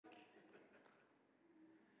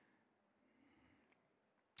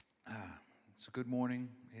It's a good morning.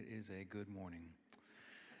 It is a good morning.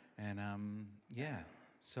 And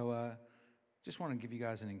just want to give you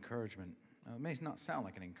guys an encouragement. It may not sound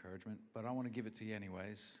like an encouragement, but I want to give it to you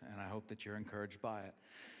anyways, and I hope that you're encouraged by it.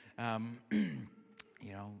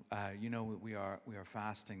 We are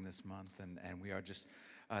fasting this month, and we are just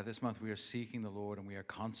this month we are seeking the Lord, and we are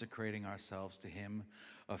consecrating ourselves to Him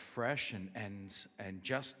afresh and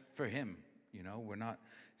just for Him. You know, we're not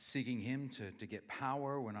seeking Him to get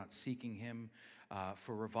power. We're not seeking Him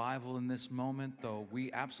for revival in this moment, though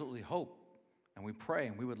we absolutely hope and we pray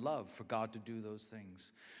and we would love for God to do those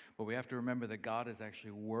things. But we have to remember that God is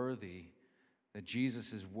actually worthy, that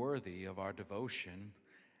Jesus is worthy of our devotion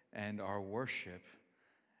and our worship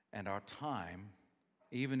and our time,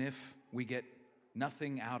 even if we get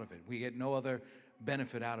nothing out of it. We get no other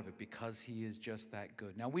benefit out of it because He is just that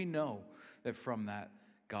good. Now, we know that from that,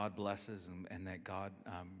 God blesses and that God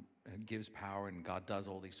gives power and God does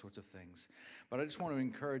all these sorts of things. But I just want to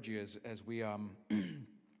encourage you as we,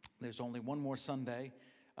 there's only one more Sunday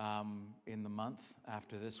in the month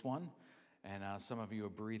after this one, and some of you are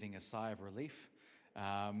breathing a sigh of relief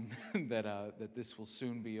that this will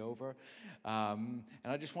soon be over. And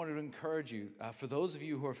I just wanted to encourage you, for those of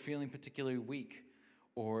you who are feeling particularly weak,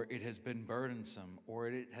 or it has been burdensome, or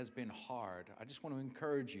it has been hard, I just want to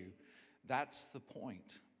encourage you. That's the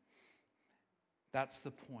point. That's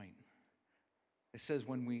the point. It says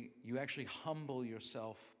when you actually humble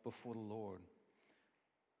yourself before the Lord,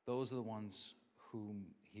 those are the ones whom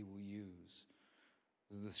He will use.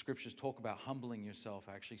 The scriptures talk about humbling yourself,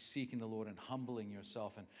 actually seeking the Lord and humbling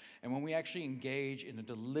yourself. And when we actually engage in a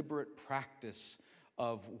deliberate practice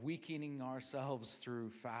of weakening ourselves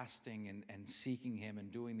through fasting and seeking Him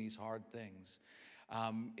and doing these hard things,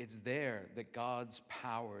 it's there that God's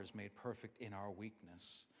power is made perfect in our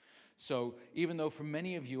weakness. So even though for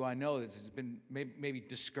many of you, I know this has been maybe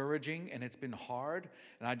discouraging and it's been hard,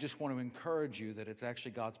 and I just want to encourage you that it's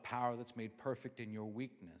actually God's power that's made perfect in your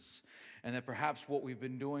weakness. And that perhaps what we've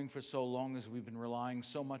been doing for so long is we've been relying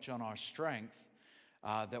so much on our strength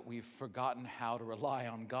that we've forgotten how to rely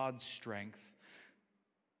on God's strength.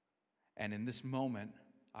 And in this moment,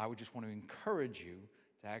 I would just want to encourage you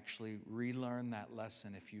to actually relearn that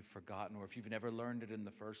lesson if you've forgotten or if you've never learned it in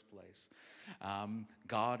the first place.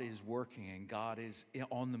 God is working and God is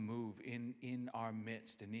on the move in our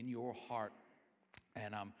midst and in your heart.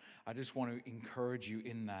 And I just want to encourage you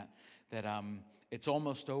in that it's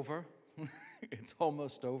almost over. It's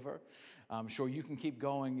almost over. I'm sure you can keep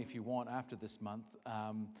going if you want after this month.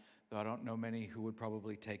 Though I don't know many who would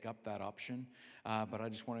probably take up that option. But I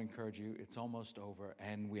just want to encourage you, it's almost over.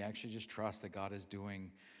 And we actually just trust that God is doing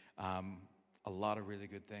a lot of really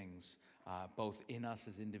good things, both in us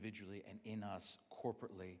as individually and in us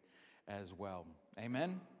corporately as well.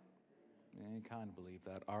 Amen? Yeah, you kind of believe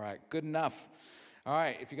that. All right, good enough. All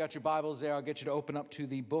right, if you got your Bibles there, I'll get you to open up to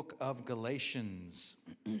the book of Galatians.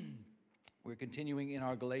 We're continuing in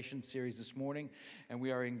our Galatians series this morning, and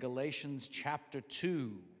we are in Galatians chapter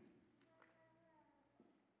 2.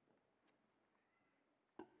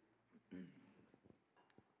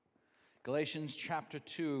 Galatians chapter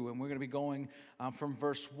 2, and we're going to be going from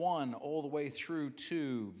verse 1 all the way through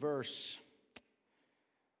to verse,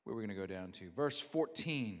 where are we going to go down to? Verse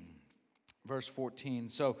 14. Verse 14.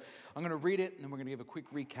 So I'm going to read it, and then we're going to give a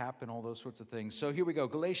quick recap and all those sorts of things. So here we go.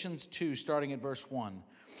 Galatians 2, starting at verse 1.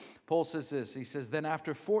 Paul says this. He says, "Then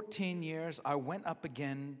after 14 years, I went up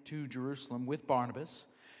again to Jerusalem with Barnabas,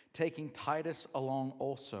 taking Titus along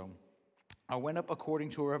also. I went up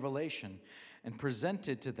according to a revelation and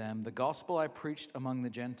presented to them the gospel I preached among the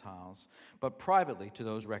Gentiles, but privately to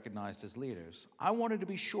those recognized as leaders. I wanted to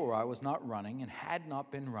be sure I was not running and had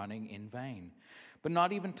not been running in vain. But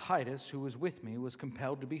not even Titus, who was with me, was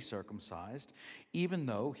compelled to be circumcised, even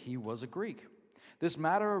though he was a Greek. This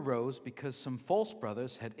matter arose because some false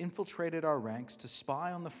brothers had infiltrated our ranks to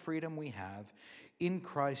spy on the freedom we have in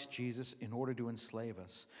Christ Jesus in order to enslave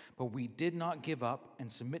us. But we did not give up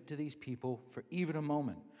and submit to these people for even a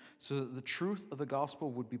moment, so that the truth of the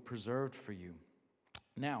gospel would be preserved for you.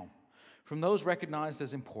 Now, from those recognized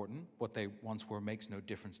as important, what they once were makes no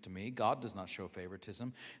difference to me. God does not show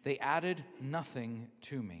favoritism. They added nothing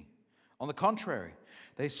to me. On the contrary,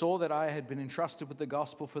 they saw that I had been entrusted with the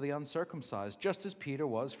gospel for the uncircumcised, just as Peter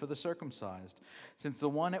was for the circumcised, since the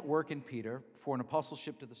one at work in Peter for an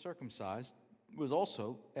apostleship to the circumcised was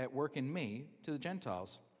also at work in me to the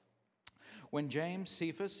Gentiles. When James,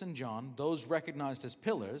 Cephas, and John, those recognized as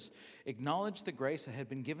pillars, acknowledged the grace that had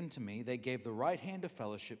been given to me, they gave the right hand of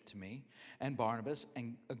fellowship to me and Barnabas,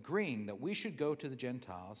 and agreeing that we should go to the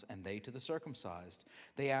Gentiles and they to the circumcised.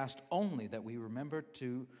 They asked only that we remember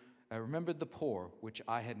to I remembered the poor, which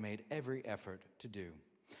I had made every effort to do.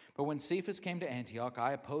 But when Cephas came to Antioch,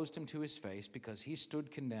 I opposed him to his face because he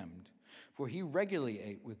stood condemned. For he regularly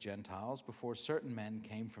ate with Gentiles before certain men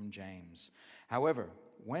came from James. However,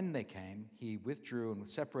 when they came, he withdrew and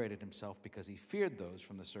separated himself because he feared those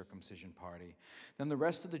from the circumcision party. Then the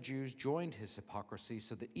rest of the Jews joined his hypocrisy,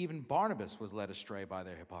 so that even Barnabas was led astray by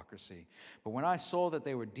their hypocrisy. But when I saw that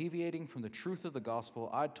they were deviating from the truth of the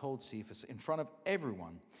gospel, I told Cephas in front of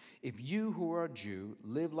everyone, if you who are a Jew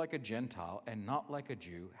live like a Gentile and not like a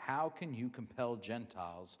Jew, how can you compel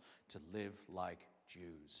Gentiles to live like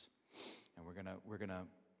Jews? And we're gonna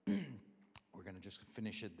just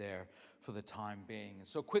finish it there for the time being. And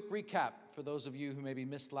so, quick recap for those of you who maybe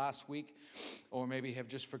missed last week, or maybe have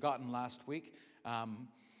just forgotten last week,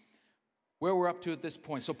 where we're up to at this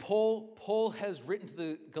point. So, Paul has written to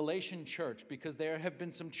the Galatian church because there have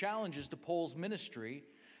been some challenges to Paul's ministry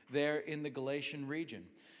there in the Galatian region.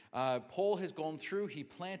 Paul has gone through. He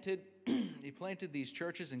planted these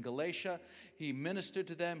churches in Galatia. He ministered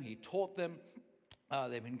to them. He taught them.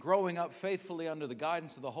 They've been growing up faithfully under the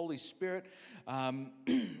guidance of the Holy Spirit. And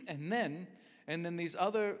then these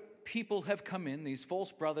other people have come in, these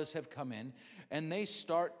false brothers have come in, and they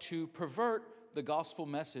start to pervert the gospel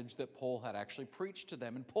message that Paul had actually preached to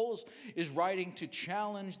them. And Paul is writing to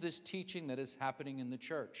challenge this teaching that is happening in the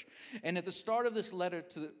church. And at the start of this letter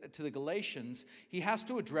to the Galatians, he has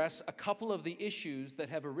to address a couple of the issues that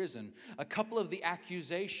have arisen, a couple of the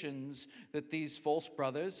accusations that these false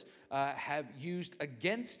brothers have used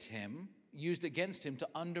against him to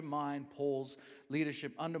undermine Paul's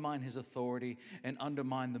leadership, undermine his authority, and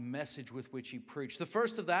undermine the message with which he preached. The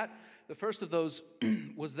first of those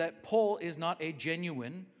was that Paul is not a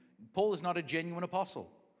genuine apostle. Paul is not a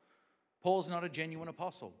genuine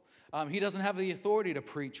apostle. He doesn't have the authority to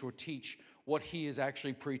preach or teach what he is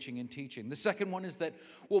actually preaching and teaching. The second one is that,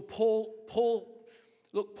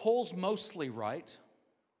 Paul's mostly right.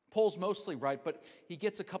 Paul's mostly right, but he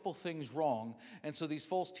gets a couple things wrong. And so these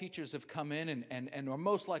false teachers have come in and are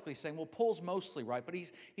most likely saying, well, Paul's mostly right, but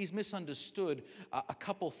he's misunderstood a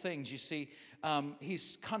couple things. You see,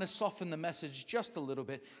 he's kind of softened the message just a little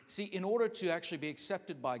bit. See, in order to actually be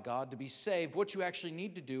accepted by God, to be saved, what you actually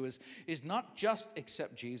need to do is not just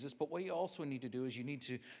accept Jesus, but what you also need to do is you need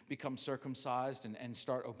to become circumcised and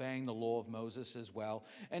start obeying the law of Moses as well,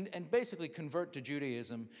 and basically convert to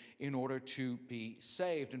Judaism in order to be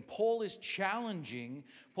saved. And Paul is challenging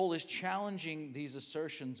these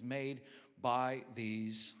assertions made by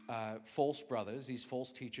these false brothers, these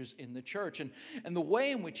false teachers in the church. And the way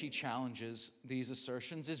in which he challenges these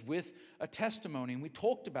assertions is with a testimony. And we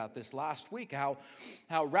talked about this last week, how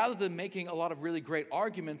rather than making a lot of really great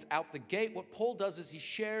arguments out the gate, what Paul does is he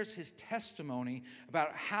shares his testimony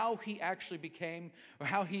about how he actually became, or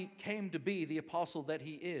how he came to be the apostle that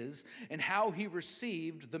he is, and how he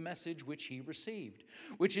received the message which he received,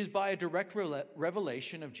 which is by a direct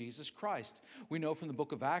revelation of Jesus Christ. We know from the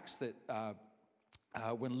book of Acts that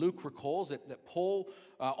when Luke recalls that Paul,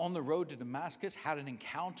 on the road to Damascus, had an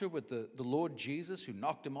encounter with the Lord Jesus, who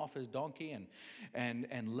knocked him off his donkey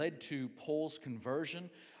and led to Paul's conversion,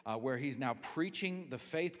 where he's now preaching the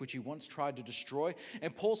faith which he once tried to destroy.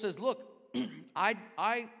 And Paul says, look, I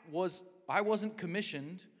wasn't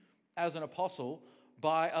commissioned as an apostle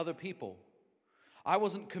by other people. I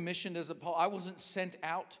wasn't commissioned as I wasn't sent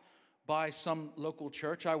out by some local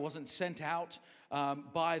church. I wasn't sent out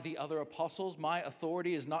by the other apostles. My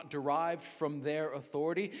authority is not derived from their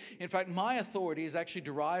authority. In fact, my authority is actually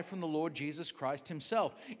derived from the Lord Jesus Christ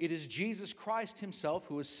himself. It is Jesus Christ himself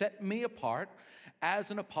who has set me apart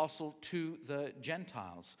as an apostle to the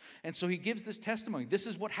Gentiles. And so he gives this testimony. This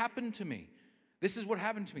is what happened to me. This is what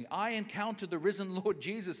happened to me. I encountered the risen Lord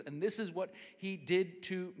Jesus, and this is what he did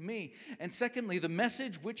to me. And secondly, the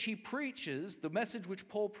message which he preaches, the message which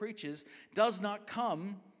Paul preaches, does not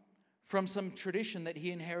come from some tradition that he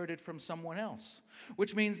inherited from someone else,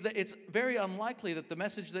 which means that it's very unlikely that the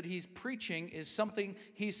message that he's preaching is something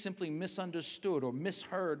he's simply misunderstood or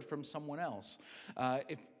misheard from someone else.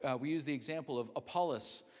 If we use the example of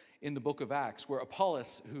Apollos in the book of Acts, where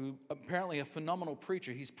Apollos, who apparently a phenomenal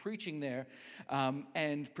preacher, he's preaching there,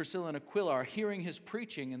 and Priscilla and Aquila are hearing his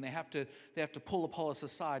preaching, and they have to pull Apollos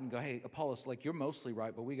aside and go, hey, Apollos, like, you're mostly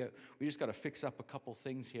right, but we just got to fix up a couple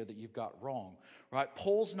things here that you've got wrong, right?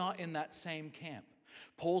 Paul's not in that same camp.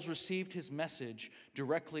 Paul's received his message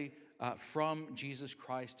directly from Jesus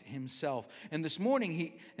Christ himself. And this morning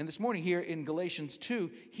here in Galatians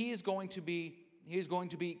 2, he is going to be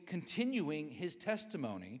continuing his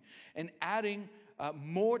testimony and adding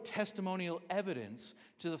more testimonial evidence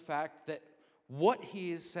to the fact that what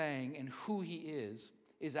he is saying and who he is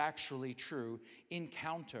is actually true in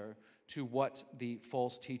counter to what the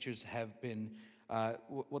false teachers have been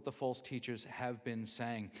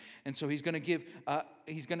saying. And so he's going to give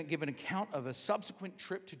an account of a subsequent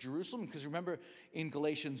trip to Jerusalem, because remember in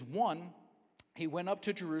Galatians 1, he went up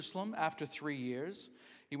to Jerusalem after 3 years.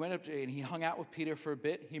 He went up and he hung out with Peter for a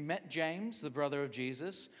bit. He met James, the brother of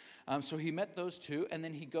Jesus. So he met those two, and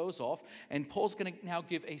then he goes off. And Paul's going to now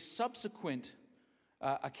give a subsequent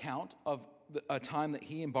account of a time that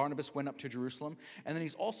he and Barnabas went up to Jerusalem. And then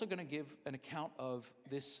he's also going to give an account of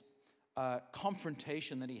this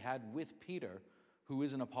confrontation that he had with Peter, who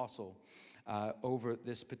is an apostle, over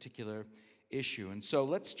this particular issue. And so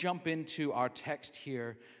let's jump into our text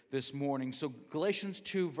here this morning. So Galatians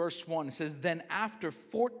 2 verse 1, it says, "Then after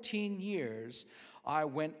 14 years I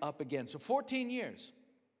went up again." So 14 years.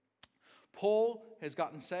 Paul has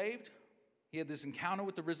gotten saved. He had this encounter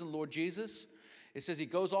with the risen Lord Jesus. It says he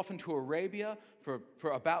goes off into Arabia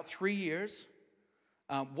for about 3 years.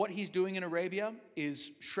 What he's doing in Arabia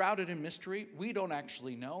is shrouded in mystery. We don't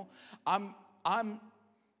actually know. I'm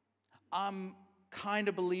kind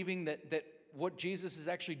of believing that what Jesus is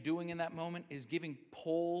actually doing in that moment is giving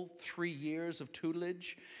Paul 3 years of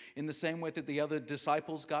tutelage, in the same way that the other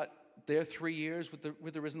disciples got their 3 years with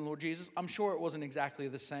the risen Lord Jesus. I'm sure it wasn't exactly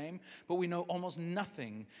the same, but we know almost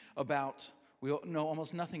nothing about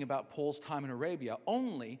Paul's time in Arabia.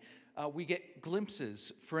 Only we get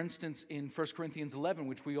glimpses. For instance, in 1 Corinthians 11,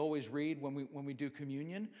 which we always read when we do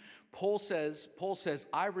communion, Paul says,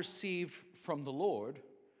 "I received from the Lord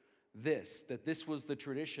that this was the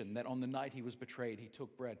tradition, that on the night he was betrayed, he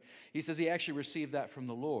took bread." He says he actually received that from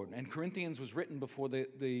the Lord. And Corinthians was written before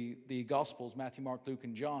the Gospels, Matthew, Mark, Luke,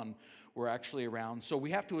 and John were actually around. So we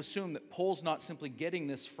have to assume that Paul's not simply getting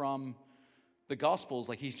this from the Gospels,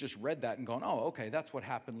 like he's just read that and gone, "Oh, okay, that's what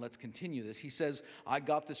happened. Let's continue this." He says, "I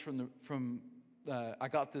got this from the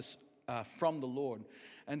Lord."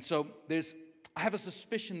 And so I have a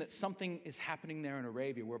suspicion that something is happening there in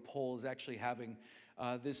Arabia, where Paul is actually having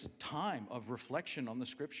this time of reflection on the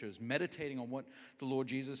Scriptures, meditating on what the Lord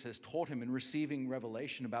Jesus has taught him, and receiving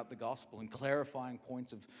revelation about the gospel and clarifying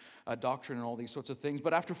points of doctrine and all these sorts of things.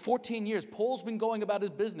 But after 14 years, Paul's been going about his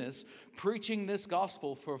business, preaching this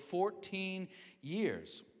gospel for 14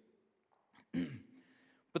 years.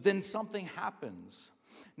 But then something happens.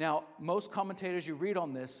 Now, most commentators you read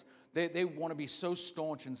on this, they want to be so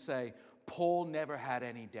staunch and say, Paul never had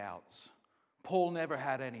any doubts. Paul never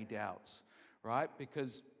had any doubts. Right?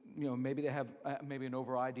 Because, maybe they have maybe an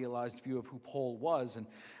over-idealized view of who Paul was.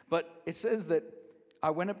 But it says that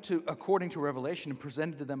I went up according to Revelation, and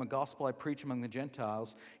presented to them a gospel I preach among the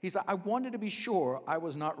Gentiles. He said, "I wanted to be sure I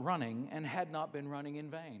was not running and had not been running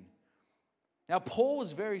in vain." Now, Paul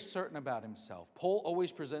was very certain about himself. Paul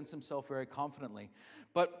always presents himself very confidently.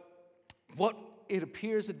 But what it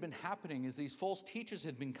appears had been happening is these false teachers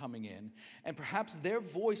had been coming in, and perhaps their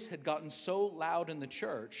voice had gotten so loud in the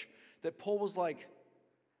church that Paul was like,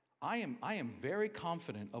 I am very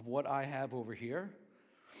confident of what I have over here,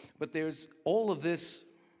 but there's all of this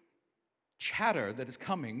chatter that is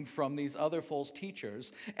coming from these other false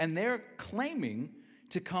teachers, and they're claiming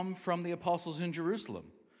to come from the apostles in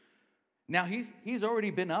Jerusalem. Now he's already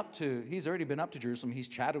been up to Jerusalem. He's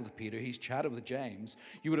chatted with Peter. He's chatted with James.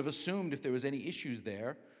 You would have assumed if there was any issues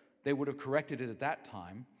there, they would have corrected it at that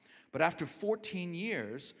time. But after 14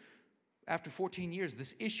 years,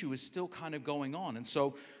 this issue is still kind of going on. And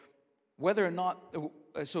so whether or not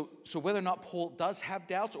Paul does have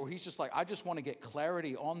doubts, or he's just like, I just want to get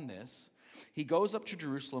clarity on this, he goes up to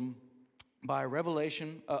Jerusalem by a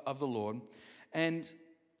revelation of the Lord. And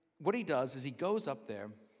what he does is he goes up there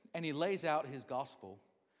and he lays out his gospel.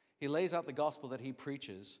 He lays out the gospel that he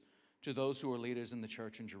preaches to those who are leaders in the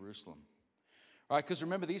church in Jerusalem. Right, because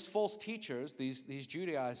remember, these false teachers, these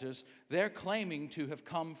Judaizers, they're claiming to have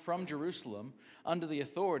come from Jerusalem under the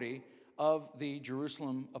authority of the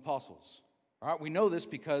Jerusalem apostles. All right, we know this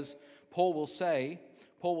because Paul will say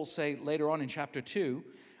later on in chapter 2,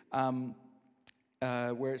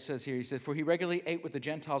 where it says here, he says, "For he regularly ate with the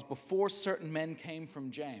Gentiles before certain men came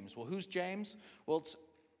from James." Well, who's James? Well, it's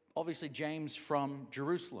obviously James from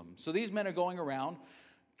Jerusalem. So these men are going around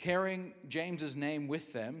carrying James's name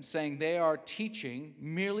with them, saying they are teaching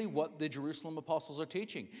merely what the Jerusalem apostles are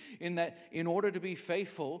teaching, in that in order to be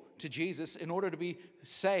faithful to Jesus, in order to be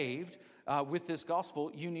saved with this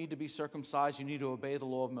gospel, you need to be circumcised, you need to obey the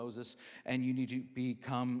law of Moses, and you need to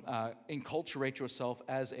enculturate yourself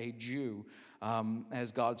as a Jew,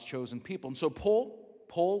 as God's chosen people. And so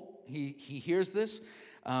Paul, he hears this,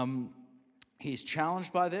 he's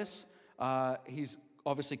challenged by this, he's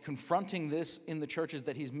obviously confronting this in the churches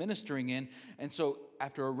that he's ministering in. And so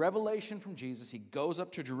after a revelation from Jesus, he goes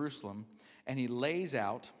up to Jerusalem and he lays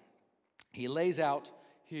out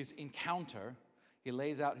his encounter. He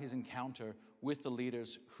lays out his encounter with the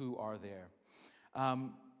leaders who are there.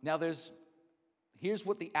 Now here's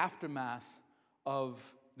what the aftermath of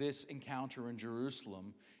this encounter in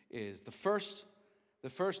Jerusalem is. The first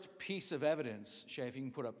piece of evidence, Shay, if you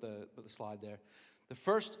can put up the slide there. The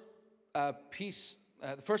first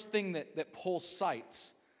thing that Paul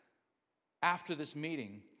cites after this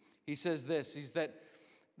meeting, he says this, is that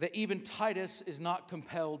even Titus is not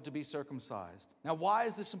compelled to be circumcised. Now, why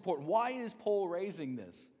is this important? Why is Paul raising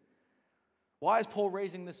this? Why is Paul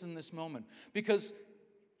raising this in this moment? Because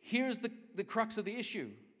here's the crux of the issue.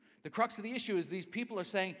 The crux of the issue is these people are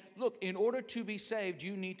saying, look, in order to be saved,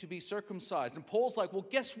 you need to be circumcised. And Paul's like, well,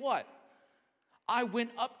 guess what? I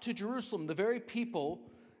went up to Jerusalem, the very people,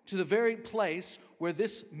 to the very place where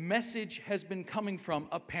this message has been coming from,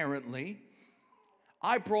 apparently.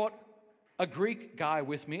 I brought a Greek guy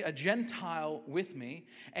with me, a Gentile with me,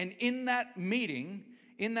 and in that meeting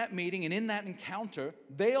and in that encounter,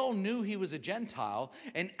 they all knew he was a Gentile,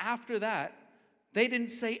 and after that, they didn't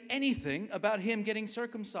say anything about him getting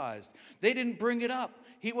circumcised. They didn't bring it up.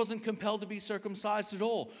 He wasn't compelled to be circumcised at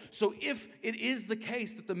all. So if it is the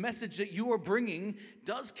case that the message that you are bringing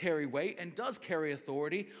does carry weight and does carry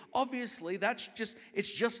authority, obviously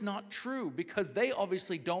it's just not true, because they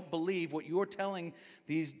obviously don't believe what you're telling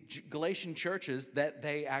these Galatian churches that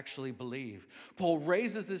they actually believe. Paul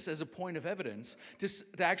raises this as a point of evidence to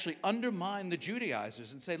actually undermine the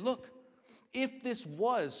Judaizers and say, look, if this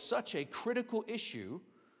was such a critical issue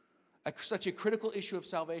of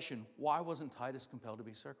salvation, why wasn't Titus compelled to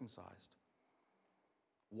be circumcised?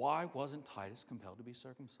 Why wasn't Titus compelled to be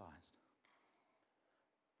circumcised?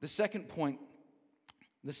 The second point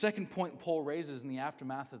Paul raises in the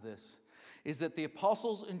aftermath of this is that the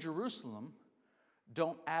apostles in Jerusalem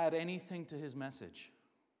don't add anything to his message.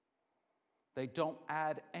 They don't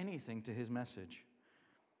add anything to his message.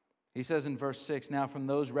 He says in verse 6, now from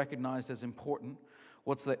those recognized as important,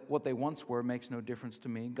 what they once were makes no difference to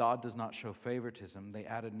me. God does not show favoritism. They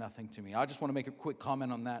added nothing to me. I just want to make a quick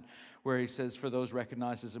comment on that, where he says, for those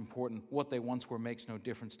recognized as important, what they once were makes no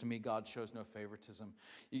difference to me. God shows no favoritism.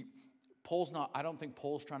 I don't think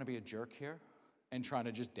Paul's trying to be a jerk here and trying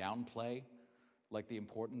to just downplay like the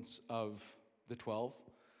importance of the 12.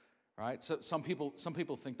 Right? So some people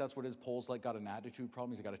think that's what it is. Paul's like got an attitude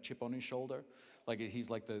problem. He's got a chip on his shoulder. Like he's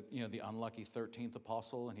like the unlucky 13th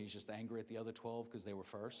apostle, and he's just angry at the other 12 because they were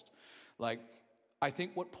first. Like, I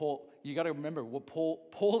think you got to remember, what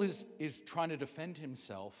Paul is trying to defend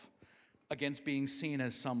himself against being seen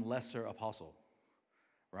as some lesser apostle.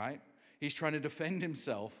 Right? He's trying to defend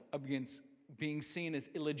himself against being seen as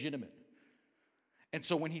illegitimate. And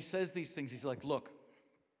so when he says these things, he's like, look,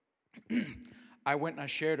 I went and I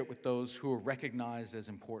shared it with those who are recognized as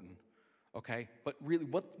important, okay? But really,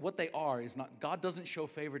 what they are is not, God doesn't show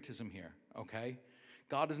favoritism here, okay?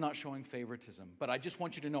 God is not showing favoritism. But I just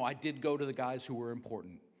want you to know, I did go to the guys who were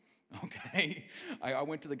important, okay? I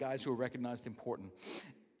went to the guys who were recognized important.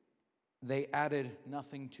 They added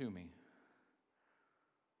nothing to me.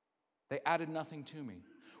 They added nothing to me,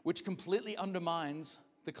 which completely undermines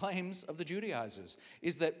the claims of the Judaizers,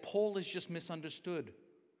 is that Paul is just misunderstood.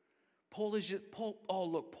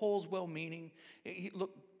 Paul's well-meaning.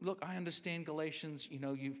 Look, I understand Galatians.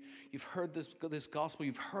 You've heard this gospel.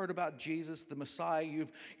 You've heard about Jesus, the Messiah.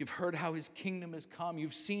 You've heard how his kingdom has come.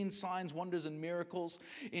 You've seen signs, wonders, and miracles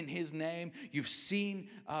in his name. You've seen,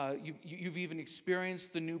 you've even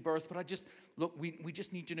experienced the new birth. But we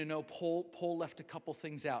just need you to know, Paul left a couple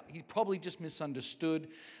things out. He probably just misunderstood.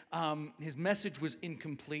 His message was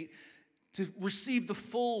incomplete. To receive the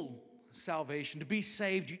full salvation, to be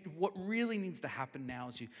saved, what really needs to happen now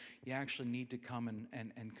is you actually need to come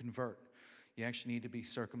and convert. You actually need to be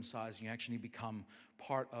circumcised. You actually need to become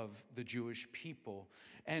part of the Jewish people.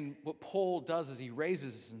 And what Paul does is he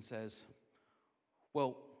raises this and says,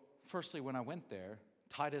 well, firstly, when I went there,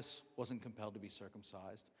 Titus wasn't compelled to be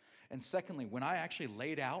circumcised. And secondly, when I actually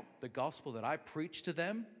laid out the gospel that I preached to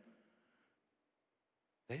them,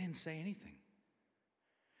 they didn't say anything.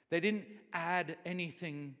 They didn't add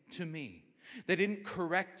anything to me. They didn't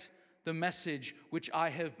correct the message which I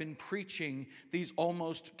have been preaching these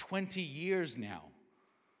almost 20 years now.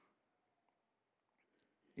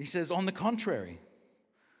 He says, on the contrary,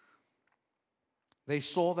 they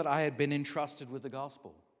saw that I had been entrusted with the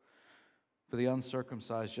gospel for the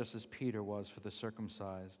uncircumcised, just as Peter was for the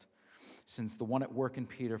circumcised. Since the one at work in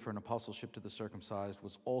Peter for an apostleship to the circumcised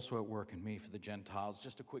was also at work in me for the Gentiles.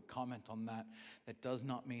 Just a quick comment on that. That does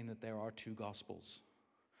not mean that there are two gospels.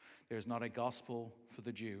 There's not a gospel for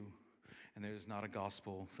the Jew, and there's not a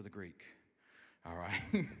gospel for the Greek. All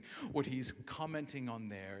right? What he's commenting on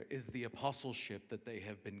there is the apostleship that they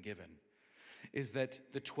have been given. Is that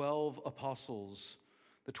the 12 apostles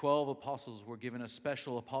were given a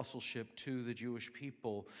special apostleship to the Jewish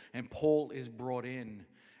people, and Paul is brought in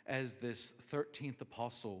as this 13th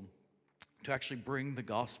apostle to actually bring the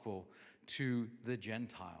gospel to the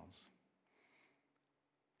Gentiles.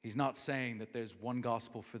 He's not saying that there's one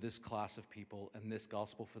gospel for this class of people and this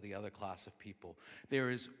gospel for the other class of people. There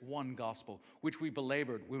is one gospel, which we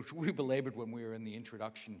belabored when we were in the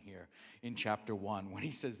introduction here in chapter 1, when he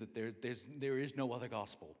says that there is no other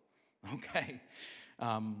gospel. Okay?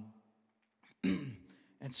 And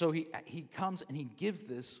so he comes and he gives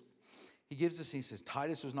this, he says,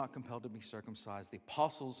 Titus was not compelled to be circumcised. The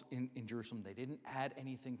apostles in Jerusalem, they didn't add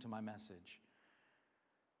anything to my message.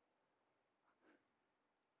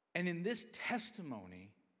 And in this testimony,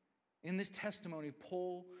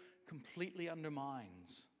 Paul completely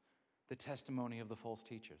undermines the testimony of the false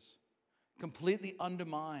teachers. Completely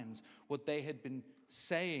undermines what they had been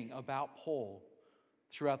saying about Paul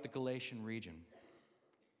throughout the Galatian region.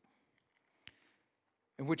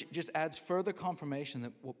 And which just adds further confirmation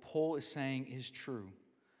that what Paul is saying is true.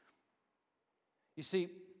 You see,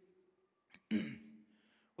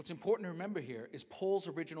 what's important to remember here is Paul's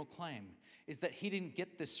original claim is that he didn't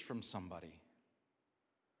get this from somebody.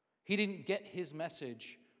 He didn't get his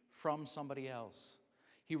message from somebody else.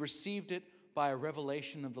 He received it by a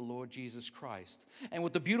revelation of the Lord Jesus Christ. And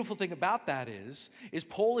what the beautiful thing about that is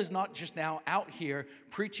Paul is not just now out here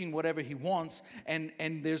preaching whatever he wants, and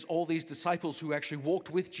there's all these disciples who actually walked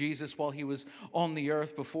with Jesus while he was on the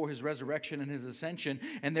earth before his resurrection and his ascension,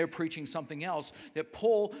 and they're preaching something else. That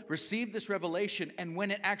Paul received this revelation, and when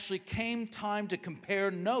it actually came time to compare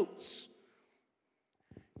notes,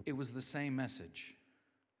 it was the same message.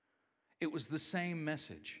 It was the same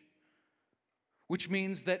message. Which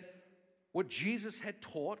means that what Jesus had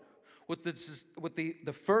taught, what the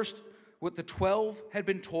 12 had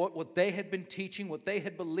been taught, what they had been teaching, what they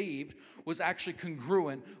had believed, was actually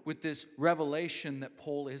congruent with this revelation that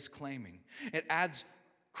Paul is claiming. It adds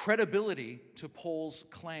credibility to Paul's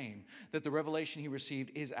claim that the revelation he received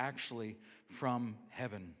is actually from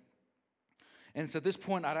heaven. And so at this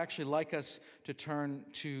point, I'd actually like us to turn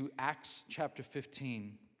to Acts chapter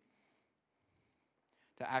 15.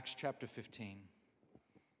 To Acts chapter 15.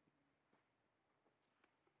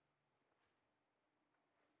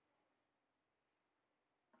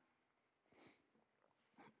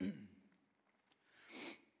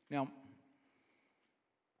 Now,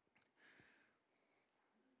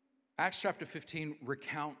 Acts chapter 15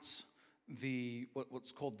 recounts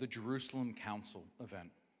what's called the Jerusalem Council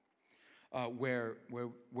event, where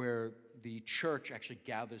the church actually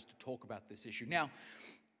gathers to talk about this issue. Now,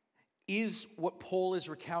 is what Paul is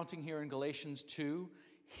recounting here in Galatians 2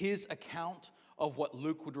 his account of what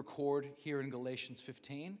Luke would record here in Galatians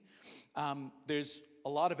 15? There's a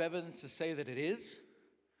lot of evidence to say that it is.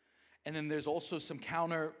 And then there's also some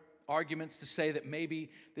counter arguments to say that maybe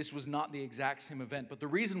this was not the exact same event. But the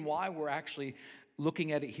reason why we're actually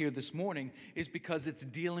looking at it here this morning is because it's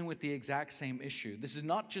dealing with the exact same issue. This is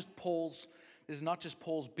not just Paul's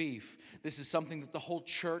beef. This is something that the whole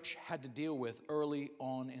church had to deal with early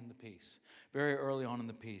on in the piece. Very early on in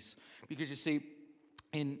the piece. Because you see,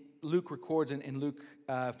 Luke records in Luke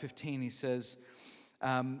 15, he says,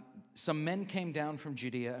 some men came down from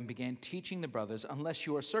Judea and began teaching the brothers, unless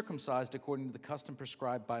you are circumcised according to the custom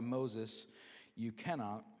prescribed by Moses, you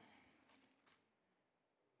cannot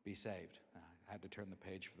be saved. I had to turn the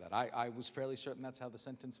page for that. I was fairly certain that's how the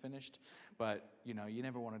sentence finished, but you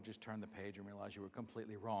never want to just turn the page and realize you were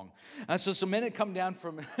completely wrong. So some men had come down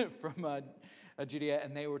from Judea,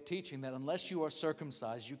 and they were teaching that unless you are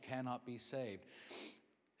circumcised, you cannot be saved.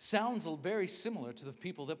 Sounds very similar to the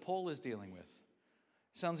people that Paul is dealing with.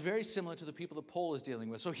 Sounds very similar to the people that Paul is dealing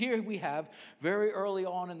with. So here we have, very early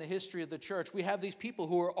on in the history of the church, we have these people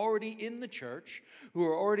who are already in the church, who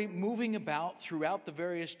are already moving about throughout the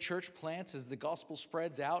various church plants as the gospel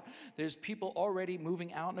spreads out. There's people already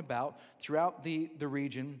moving out and about throughout the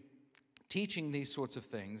region, teaching these sorts of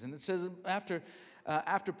things. And it says after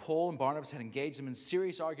Paul and Barnabas had engaged them in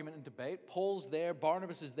serious argument and debate, Paul's there,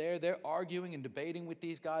 Barnabas is there, they're arguing and debating with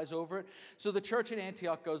these guys over it. So the church at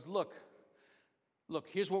Antioch goes, Look,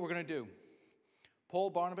 here's what we're going to do.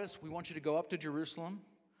 Paul, Barnabas, we want you to go up to Jerusalem,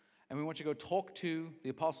 and we want you to go talk to the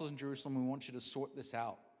apostles in Jerusalem. We want you to sort this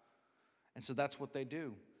out. And so that's what they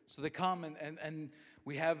do. So they come, and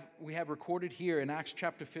we have recorded here in Acts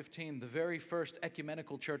chapter 15 the very first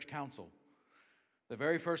ecumenical church council, the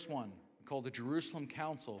very first one called the Jerusalem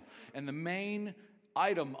Council. And the main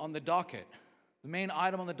item on the docket, the main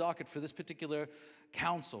item on the docket for this particular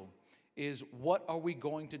council is, what are we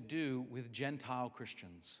going to do with Gentile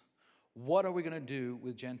Christians? What are we going to do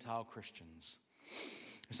with Gentile Christians?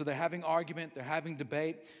 So they're having argument, they're having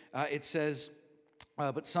debate. It says,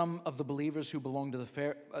 but some of the believers who belonged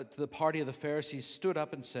to the party of the Pharisees stood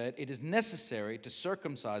up and said, "It is necessary to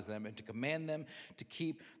circumcise them and to command them to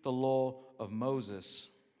keep the law of Moses."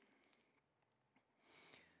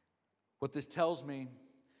 What this tells me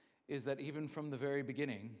is that even from the very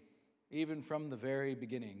beginning,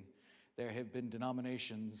 there have been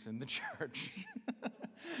denominations in the church.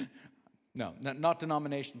 No, not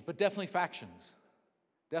denominations, but definitely factions.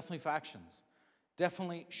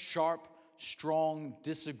 Definitely sharp, strong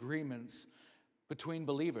disagreements between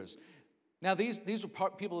believers. Now, these were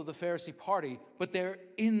people of the Pharisee party, but they're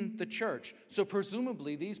in the church. So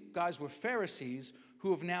presumably, these guys were Pharisees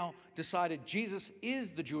who have now decided Jesus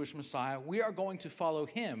is the Jewish Messiah. We are going to follow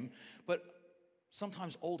him. But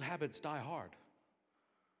sometimes old habits die hard.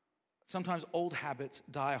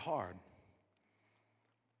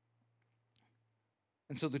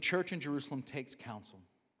 And so the church in Jerusalem takes counsel.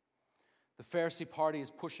 The Pharisee party is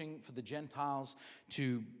pushing for the Gentiles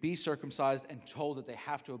to be circumcised and told that they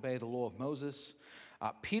have to obey the law of Moses.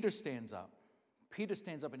 Peter stands up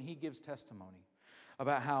and he gives testimony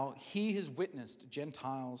about how he has witnessed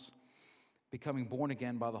Gentiles becoming born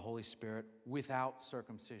again by the Holy Spirit without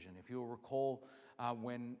circumcision. If you'll recall,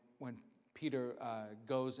 when Peter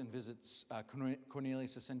goes and visits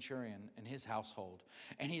Cornelius the centurion and his household,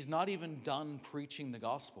 and he's not even done preaching the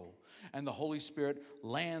gospel, and the Holy Spirit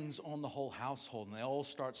lands on the whole household, and they all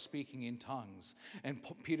start speaking in tongues. And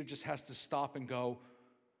Peter just has to stop and go,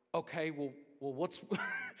 okay, well, what's...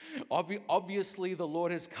 Obviously, the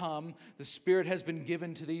Lord has come. The Spirit has been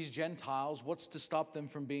given to these Gentiles. What's to stop them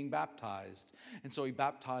from being baptized? And so he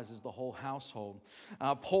baptizes the whole household.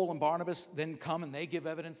 Paul and Barnabas then come and they give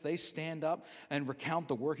evidence. They stand up and recount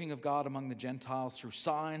the working of God among the Gentiles through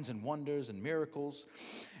signs and wonders and miracles.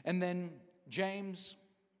 And then James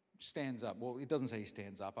stands up. Well, it doesn't say he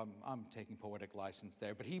stands up. I'm taking poetic license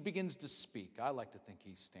there. But he begins to speak. I like to think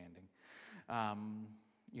he's standing.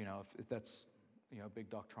 If that's... a big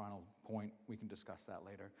doctrinal point. We can discuss that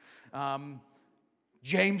later.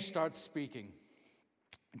 James starts speaking.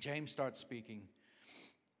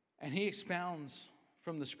 And he expounds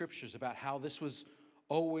from the scriptures about how this was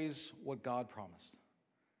always what God promised.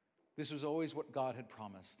 This was always what God had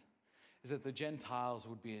promised, is that the Gentiles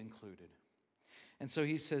would be included. And so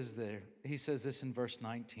he says this in verse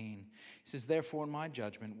 19. He says, "Therefore, in my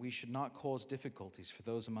judgment, we should not cause difficulties for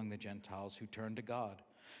those among the Gentiles who turn to God.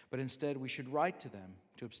 But instead, we should write to them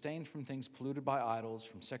to abstain from things polluted by idols,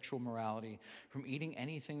 from sexual morality, from eating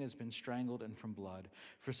anything that has been strangled, and from blood.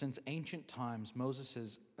 For since ancient times, Moses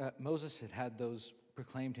had those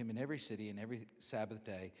proclaimed him in every city, and every Sabbath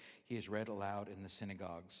day he is read aloud in the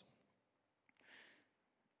synagogues."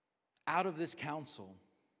 Out of this council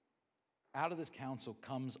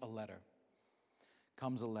comes a letter.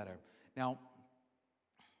 Now,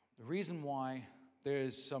 the reason why there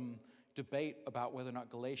is some debate about whether or not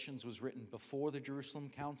Galatians was written before the Jerusalem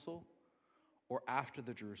Council or after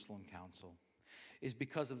the Jerusalem Council is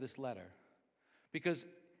because of this letter. Because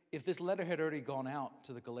if this letter had already gone out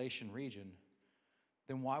to the Galatian region,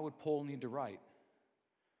 then why would Paul need to write?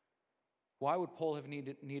 Why would Paul have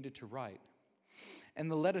needed to write?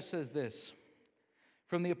 And the letter says this: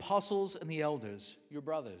 "From the apostles and the elders, your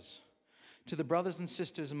brothers, to the brothers and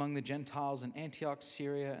sisters among the Gentiles in Antioch,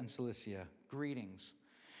 Syria, and Cilicia, greetings.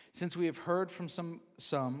 Since we have heard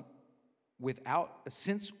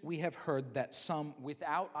that some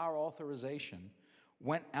without our authorization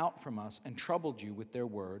went out from us and troubled you with their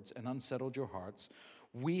words and unsettled your hearts,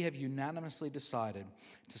 we have unanimously decided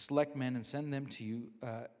to select men and send them to you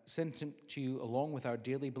along with our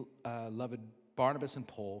dearly beloved Barnabas and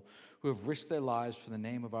Paul, who have risked their lives for the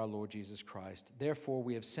name of our Lord Jesus Christ. Therefore,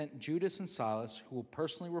 we have sent Judas and Silas, who will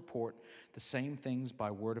personally report the same things by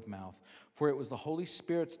word of mouth. For it was the Holy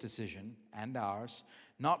Spirit's decision, and ours,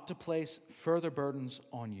 not to place further burdens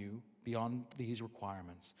on you beyond these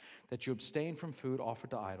requirements, that you abstain from food offered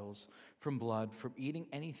to idols, from blood, from eating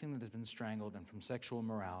anything that has been strangled, and from sexual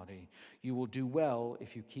immorality. You will do well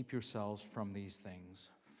if you keep yourselves from these things.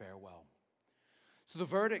 Farewell." So the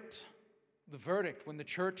verdict when the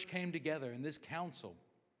church came together in this council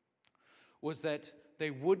was that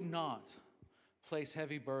they would not place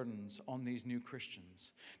heavy burdens on these new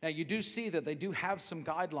Christians. Now, you do see that they do have some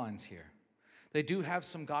guidelines here. But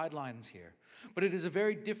it is a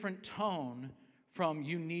very different tone from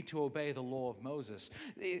you need to obey the law of Moses.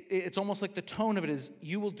 It's almost like the tone of it is,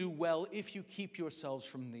 you will do well if you keep yourselves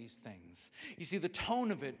from these things. You see, the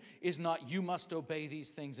tone of it is not, you must obey these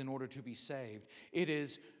things in order to be saved. It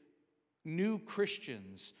is, new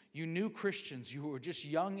Christians, you are just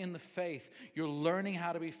young in the faith, you're learning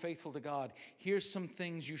how to be faithful to God. Here's some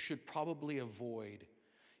things you should probably avoid.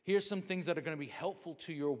 Here's some things that are going to be helpful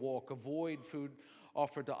to your walk. Avoid food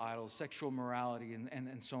offered to idols, sexual morality,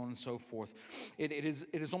 and so on and so forth. It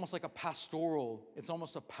is almost like a pastoral, it's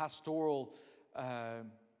almost a pastoral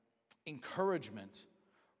encouragement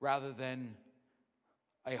rather than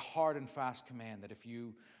a hard and fast command that if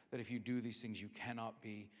you do these things, you cannot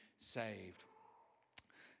be saved.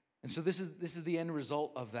 And so this is the end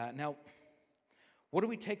result of that. Now, what do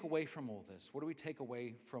we take away from all this? What do we take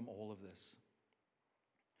away from all of this?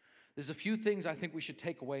 There's a few things I think we should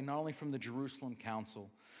take away, not only from the Jerusalem Council,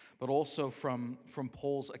 but also from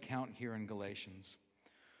Paul's account here in Galatians.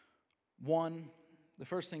 One, the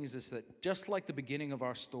first thing is this, that just like the beginning of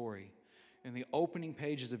our story, in the opening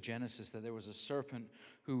pages of Genesis, that there was a serpent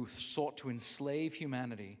who sought to enslave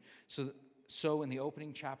humanity, so in the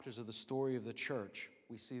opening chapters of the story of the church,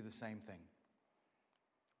 we see the same thing.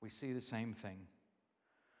 We see the same thing.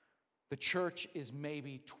 The church is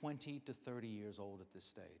maybe 20 to 30 years old at this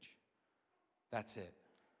stage. That's it.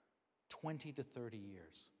 20 to 30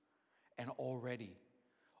 years. And already,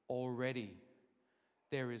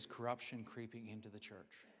 there is corruption creeping into the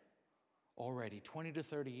church. Already, 20 to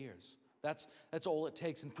 30 years. That's all it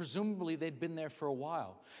takes. And presumably, they'd been there for a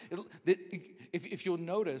while. If you'll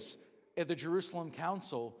notice, at the Jerusalem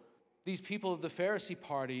Council, these people of the Pharisee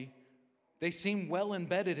party, they seem well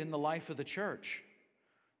embedded in the life of the church.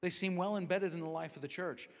 They seem well embedded in the life of the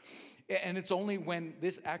church. And it's only when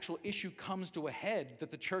this actual issue comes to a head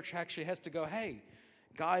that the church actually has to go, hey,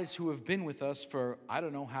 guys who have been with us for, I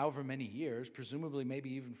don't know, however many years, presumably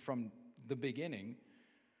maybe even from the beginning,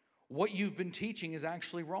 what you've been teaching is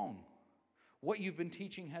actually wrong. What you've been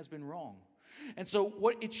teaching has been wrong. And so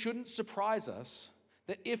it shouldn't surprise us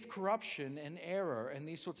that if corruption and error and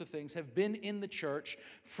these sorts of things have been in the church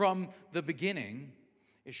from the beginning,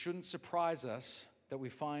 it shouldn't surprise us that we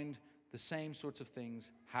find the same sorts of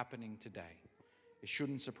things happening today. It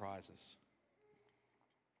shouldn't surprise us.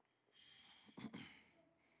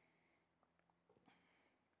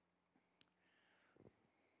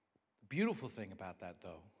 The beautiful thing about that,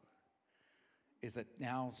 though, is that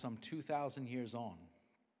now, some 2,000 years on,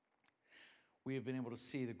 we have been able to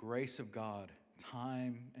see the grace of God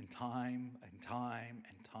time and time and time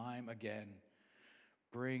and time again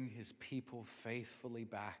bring his people faithfully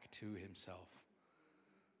back to himself.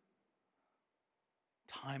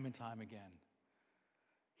 Time and time again.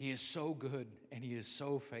 He is so good and he is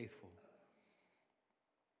so faithful.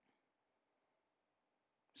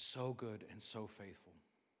 So good and so faithful.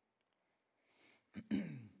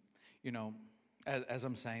 You know, as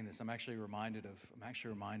I'm saying this, I'm actually reminded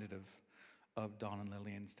of Don and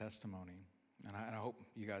Lillian's testimony. And I hope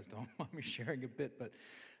you guys don't mind me sharing a bit, but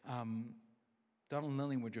Don and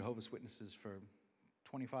Lillian were Jehovah's Witnesses for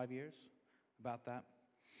 25 years, about that.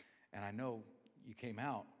 And I know you came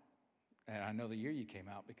out, and I know the year you came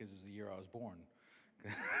out because it was the year I was born.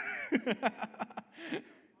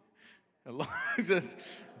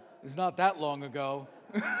 It's not that long ago.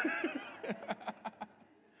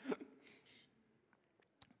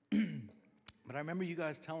 But I remember you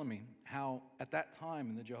guys telling me how at that time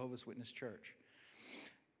in the Jehovah's Witness church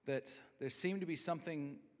that there seemed to be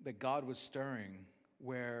something that God was stirring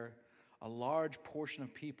where a large portion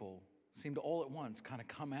of people seemed to all at once kind of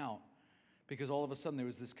come out because all of a sudden there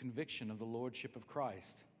was this conviction of the lordship of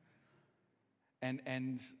Christ. And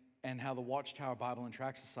how the Watchtower Bible and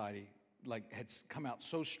Tract Society had come out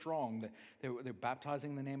so strong that they're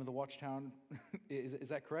baptizing in the name of the Watchtower. Is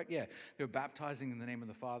that correct? Yeah, they were baptizing in the name of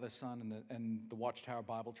the Father, Son, and the Watchtower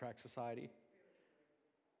Bible Tract Society.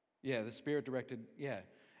 Yeah, the Spirit-directed. Yeah,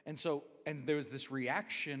 and there was this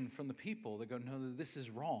reaction from the people. They go, no, this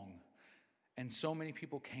is wrong. And so many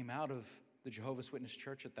people came out of the Jehovah's Witness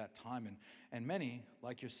church at that time, and many,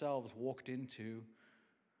 like yourselves, walked into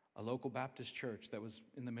a local Baptist church that was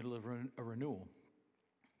in the middle of a renewal.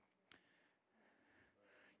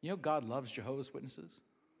 You know, God loves Jehovah's Witnesses.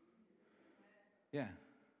 Yeah.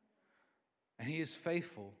 And he is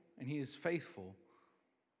faithful, and he is faithful,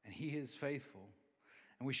 and he is faithful.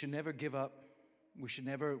 And we should never give up. We should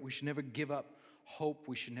never give up hope.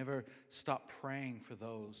 We should never stop praying for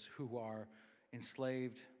those who are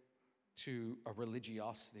enslaved to a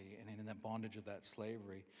religiosity and in that bondage of that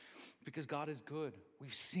slavery. Because God is good.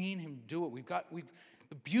 We've seen him do it.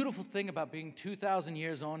 The beautiful thing about being 2,000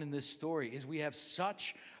 years on in this story is we have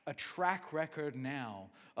such a track record now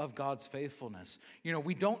of God's faithfulness.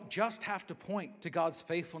 We don't just have to point to God's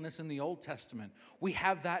faithfulness in the Old Testament. We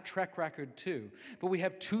have that track record too. But we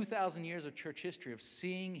have 2,000 years of church history of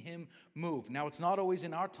seeing him move. Now, it's not always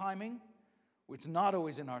in our timing. It's not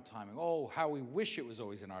always in our timing. Oh, how we wish it was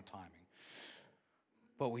always in our timing.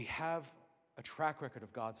 But we have a track record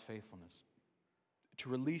of God's faithfulness to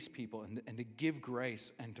release people and to give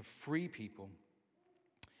grace and to free people.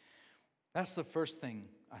 That's the first thing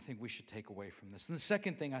I think we should take away from this. And the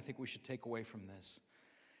second thing I think we should take away from this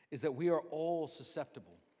is that we are all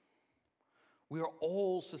susceptible. We are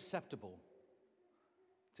all susceptible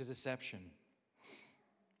to deception.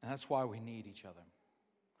 And that's why we need each other.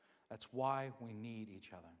 That's why we need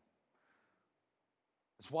each other.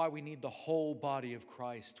 That's why we need the whole body of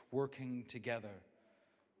Christ working together.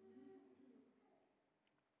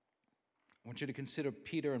 I want you to consider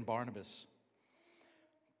Peter and Barnabas.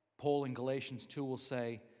 Paul in Galatians 2 will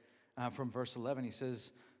say, from verse 11, he says,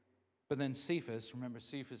 but then Cephas, remember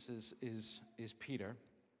Cephas is Peter,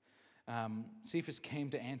 Cephas came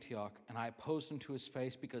to Antioch, and I opposed him to his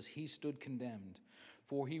face because he stood condemned.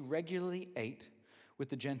 For he regularly ate with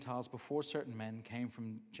the Gentiles before certain men came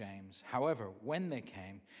from James. However, when they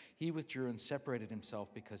came, he withdrew and separated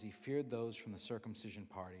himself because he feared those from the circumcision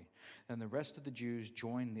party. And the rest of the Jews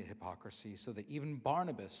joined the hypocrisy, so that even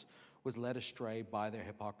Barnabas was led astray by their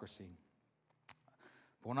hypocrisy.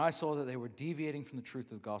 But when I saw that they were deviating from the truth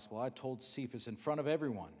of the gospel, I told Cephas in front of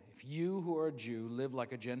everyone, if you who are a Jew live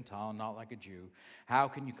like a Gentile, not like a Jew, how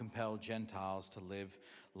can you compel Gentiles to live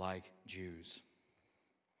like Jews?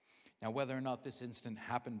 Now, whether or not this incident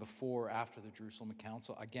happened before or after the Jerusalem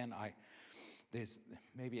Council, again, there's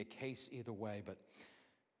maybe a case either way, but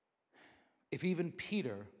if even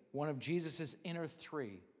Peter, one of Jesus' inner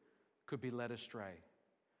three, could be led astray.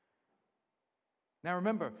 Now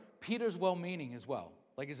remember, Peter's well-meaning as well.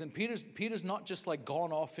 Like, as in Peter's not just like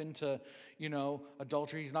gone off into,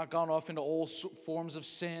 adultery. He's not gone off into all forms of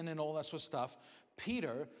sin and all that sort of stuff.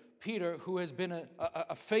 Peter, who has been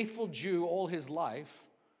a faithful Jew all his life,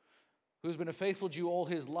 when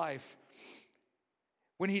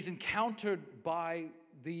he's encountered by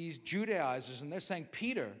these Judaizers, and they're saying,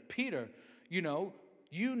 Peter, you know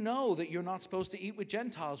that you're not supposed to eat with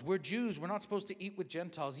Gentiles. We're Jews. We're not supposed to eat with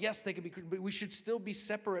Gentiles. Yes, they can be, but we should still be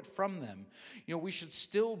separate from them. We should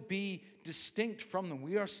still be distinct from them.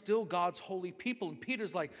 We are still God's holy people. And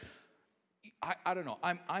Peter's like, I don't know.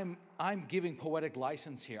 I'm giving poetic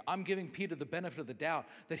license here. I'm giving Peter the benefit of the doubt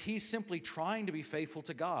that he's simply trying to be faithful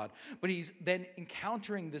to God. But he's then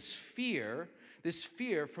encountering this fear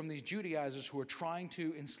from these Judaizers who are trying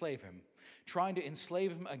to enslave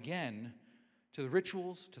him again to the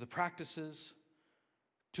rituals, to the practices,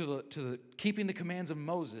 to the keeping the commands of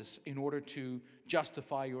Moses in order to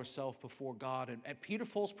justify yourself before God. And Peter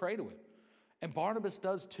falls prey to it. And Barnabas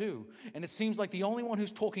does too. And it seems like the only one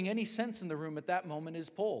who's talking any sense in the room at that moment is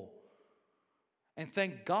Paul. And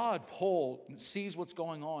thank God Paul sees what's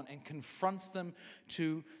going on and confronts them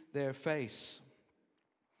to their face.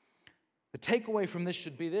 The takeaway from this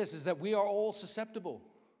should be this, is that we are all susceptible.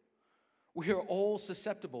 We are all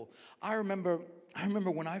susceptible. I remember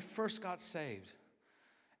when I first got saved,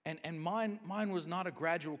 and mine was not a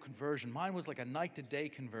gradual conversion. Mine was like a night-to-day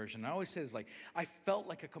conversion. I always say this, like, I felt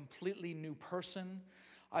like a completely new person.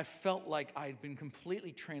 I felt like I had been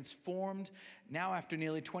completely transformed. Now, after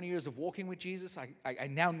nearly 20 years of walking with Jesus, I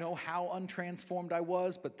now know how untransformed I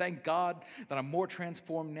was, but thank God that I'm more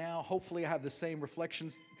transformed now. Hopefully, I have the same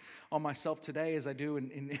reflections on myself today as I do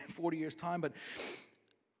in 40 years' time. But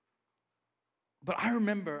I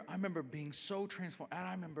remember being so transformed, and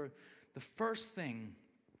I remember the first thing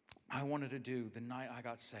I wanted to do the night I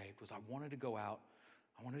got saved was I wanted to go out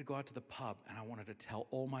to the pub, and I wanted to tell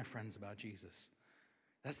all my friends about Jesus.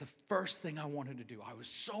 That's the first thing I wanted to do. I was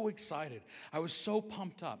so excited. I was so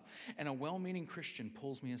pumped up. And a well-meaning Christian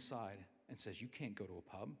pulls me aside and says, you can't go to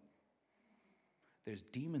a pub. There's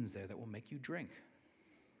demons there that will make you drink.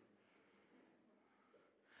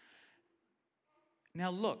 Now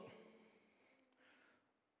look,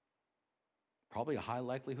 probably a high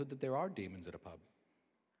likelihood that there are demons at a pub.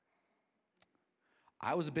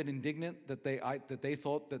 I was a bit indignant that they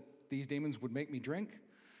thought that these demons would make me drink,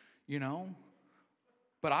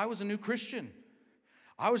 But I was a new Christian.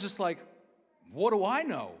 I was just like, what do I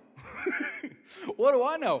know? What do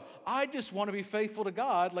I know? I just want to be faithful to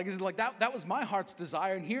God. Like that was my heart's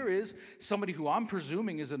desire. And here is somebody who I'm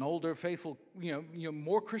presuming is an older, faithful,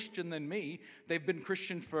 more Christian than me. They've been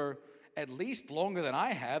Christian for at least longer than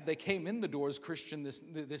I have. They came in the doors Christian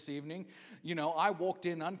this evening. I walked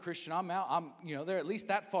in unchristian. I'm out. They're at least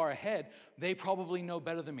that far ahead. They probably know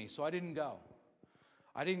better than me, so I didn't go.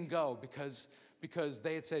 I didn't go because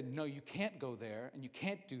they had said, no, you can't go there and you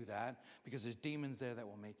can't do that because there's demons there that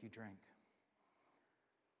will make you drink.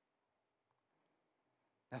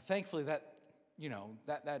 Now, thankfully, that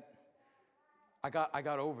I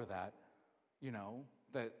got over that,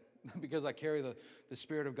 that because I carry the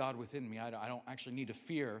Spirit of God within me, I don't actually need to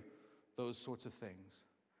fear those sorts of things.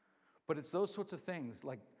 But it's those sorts of things,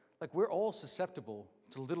 like we're all susceptible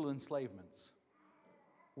to little enslavements.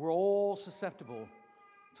 We're all susceptible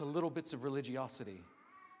to little bits of religiosity.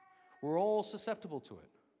 We're all susceptible to it.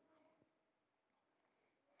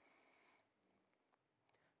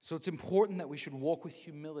 So it's important that we should walk with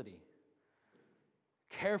humility,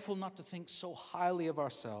 careful not to think so highly of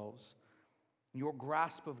ourselves, your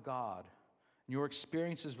grasp of God, your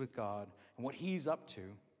experiences with God, and what He's up to,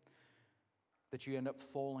 that you end up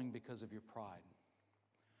falling because of your pride.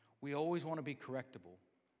 We always want to be correctable.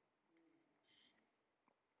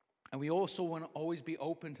 And we also want to always be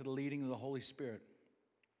open to the leading of the Holy Spirit.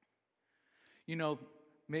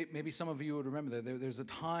 Maybe some of you would remember that there's a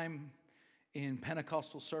time in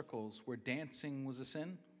Pentecostal circles where dancing was a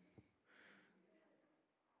sin.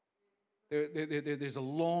 There's a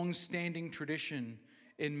long-standing tradition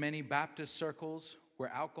in many Baptist circles where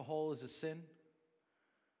alcohol is a sin.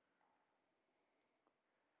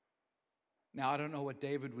 Now, I don't know what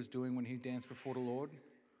David was doing when he danced before the Lord.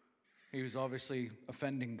 He was obviously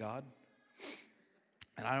offending God.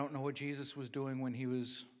 And I don't know what Jesus was doing when he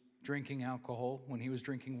was drinking alcohol, when he was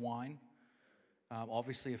drinking wine.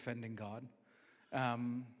 Obviously offending God.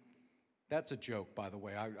 That's a joke, by the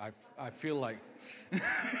way. I feel like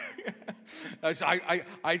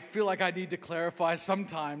I feel like I need to clarify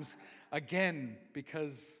sometimes again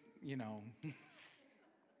because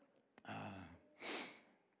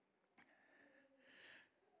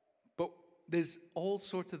but there's all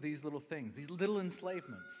sorts of these little things, these little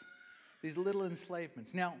enslavements.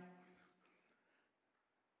 Now,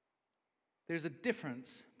 there's a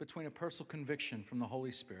difference between a personal conviction from the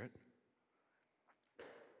Holy Spirit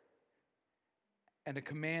and a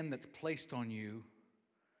command that's placed on you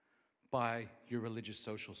by your religious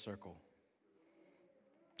social circle.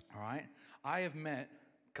 All right? I have met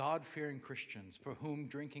God-fearing Christians for whom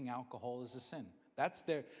drinking alcohol is a sin. That's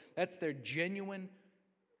their genuine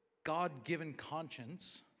God-given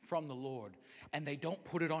conscience from the Lord, and they don't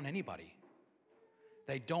put it on anybody.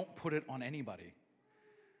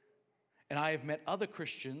 And I have met other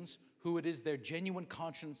Christians who it is their genuine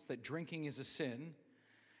conscience that drinking is a sin,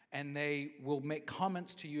 and they will make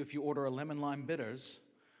comments to you if you order a lemon lime bitters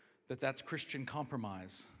that's Christian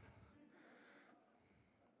compromise.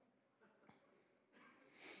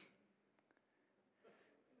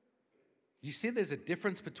 You see there's a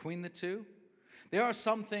difference between the two? There are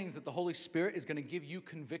some things that the Holy Spirit is going to give you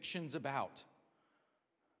convictions about.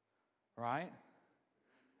 Right?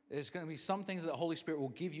 There's going to be some things that the Holy Spirit will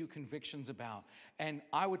give you convictions about. And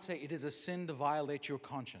I would say it is a sin to violate your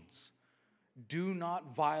conscience. Do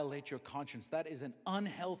not violate your conscience. That is an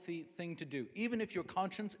unhealthy thing to do. Even if your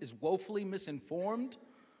conscience is woefully misinformed,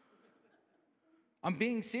 I'm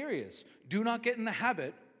being serious. Do not get in the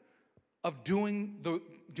habit of doing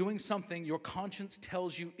something your conscience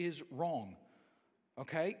tells you is wrong.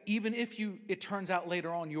 Okay? Even if it turns out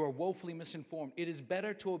later on you are woefully misinformed, it is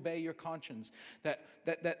better to obey your conscience.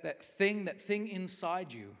 That thing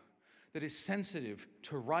inside you that is sensitive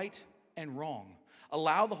to right and wrong.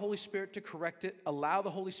 Allow the Holy Spirit to correct it. Allow the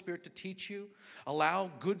Holy Spirit to teach you. Allow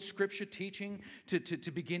good Scripture teaching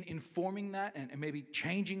to begin informing that and maybe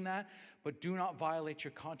changing that. But do not violate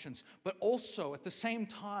your conscience. But also, at the same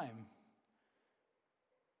time,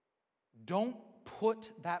 don't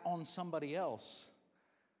put that on somebody else.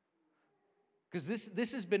 Because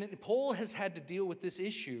this has been, Paul has had to deal with this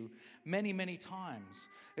issue many, many times.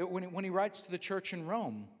 When he writes to the church in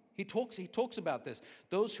Rome, he talks about this.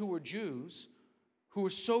 Those who were Jews, who were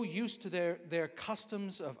so used to their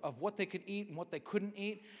customs of what they could eat and what they couldn't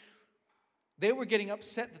eat, they were getting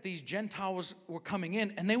upset that these Gentiles were coming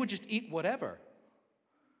in, and they would just eat whatever.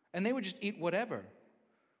 They would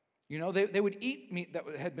eat meat that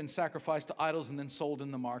had been sacrificed to idols and then sold in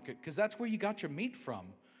the market, because that's where you got your meat from.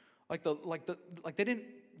 They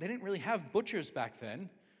didn't really have butchers back then.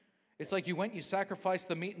 It's like you sacrificed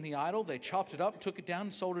the meat in the idol, they chopped it up, took it down,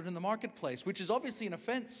 and sold it in the marketplace, which is obviously an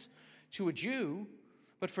offense to a Jew,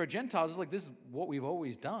 but for a Gentile, it's like, this is what we've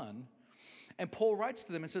always done. And Paul writes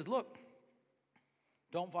to them and says, look,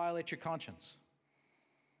 don't violate your conscience,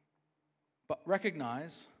 but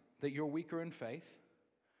recognize that you're weaker in faith,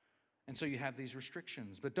 And so you have these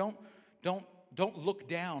restrictions. But don't look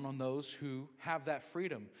down on those who have that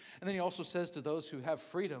freedom. And then he also says to those who have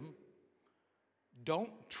freedom,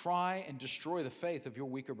 don't try and destroy the faith of your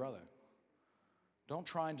weaker brother. Don't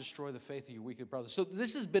try and destroy the faith of your weaker brother. So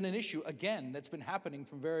this has been an issue, again, that's been happening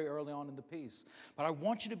from very early on in the piece. But I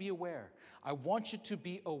want you to be aware. I want you to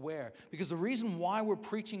be aware. Because the reason why we're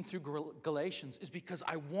preaching through Galatians is because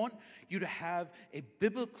I want you to have a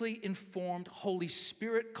biblically informed, Holy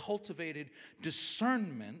Spirit cultivated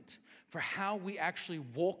discernment for how we actually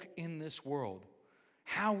walk in this world.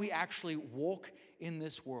 How we actually walk in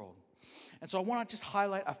this world. And so I want to just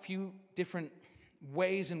highlight a few different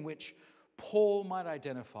ways in which Paul might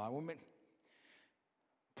identify.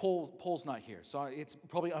 Paul's not here, so it's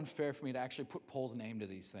probably unfair for me to actually put Paul's name to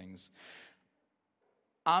these things.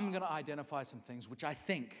 I'm going to identify some things which I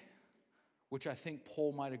think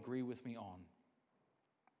Paul might agree with me on.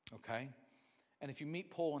 Okay? And if you meet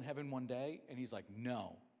Paul in heaven one day and he's like,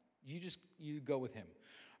 no, you go with him.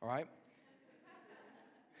 All right?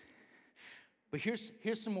 But here's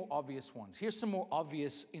some more obvious ones. Here's some more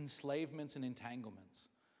obvious enslavements and entanglements.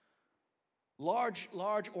 Large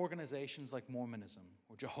organizations like Mormonism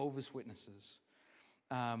or Jehovah's Witnesses,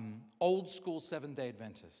 old school Seventh-day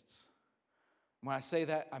Adventists. When I say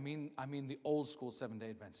that, I mean the old school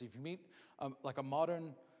Seventh-day Adventists. If you meet like a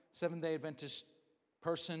modern Seventh-day Adventist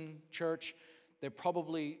person, church, they're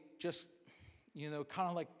probably just, kind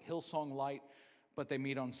of like Hillsong Light, but they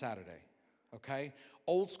meet on Saturday. Okay?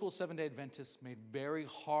 Old school Seventh-day Adventists made very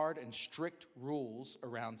hard and strict rules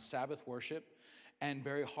around Sabbath worship, and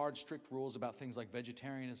very hard, strict rules about things like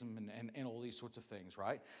vegetarianism and all these sorts of things,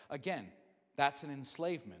 right? Again, that's an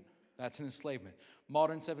enslavement. That's an enslavement.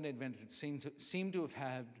 Modern Seventh-day Adventists seem to have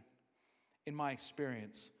had, in my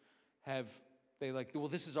experience,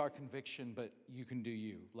 this is our conviction, but you can do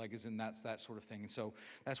you. Like, as in that's that sort of thing. And so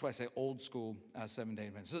that's why I say old school Seventh-day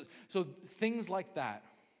Adventists. So things like that,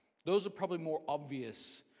 those are probably more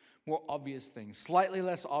obvious things. Slightly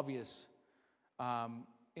less obvious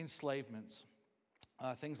enslavements.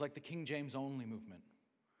 Things like the King James only movement.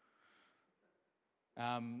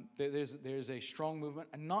 There's a strong movement,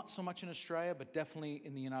 and not so much in Australia, but definitely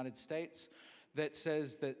in the United States, that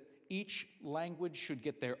says that each language should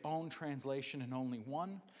get their own translation and only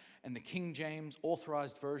one, and the King James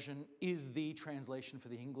authorized version is the translation for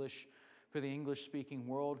the English-speaking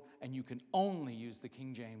world, and you can only use the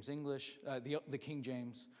King James English, the King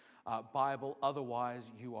James Bible. Otherwise,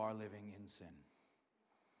 you are living in sin.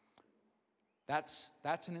 That's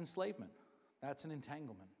an enslavement. That's an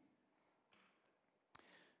entanglement.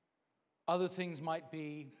 Other things might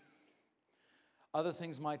be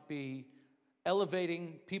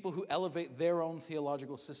elevating people who elevate their own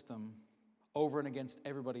theological system over and against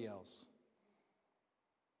everybody else.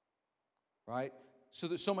 Right?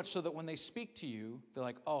 So much so that when they speak to you, they're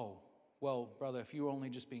like, oh, well, brother, if you were only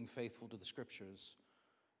just being faithful to the scriptures,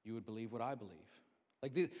 you would believe what I believe.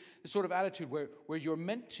 Like the sort of attitude where you're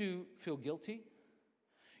meant to feel guilty,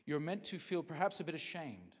 you're meant to feel perhaps a bit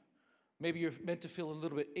ashamed. Maybe you're meant to feel a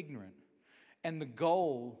little bit ignorant. And the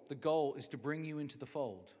goal is to bring you into the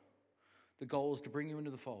fold. The goal is to bring you into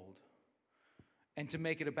the fold. And to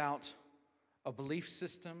make it about a belief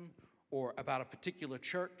system or about a particular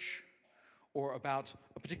church or about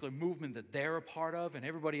a particular movement that they're a part of, and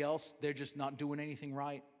everybody else, they're just not doing anything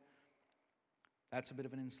right. That's a bit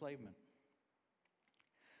of an enslavement.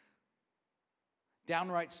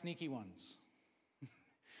 Downright sneaky ones.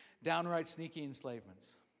 Downright sneaky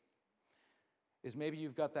enslavements. Is maybe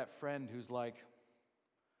you've got that friend who's like,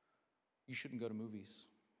 you shouldn't go to movies.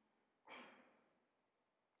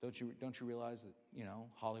 Don't you realize that,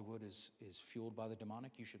 Hollywood is fueled by the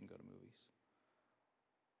demonic? You shouldn't go to movies.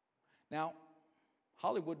 Now,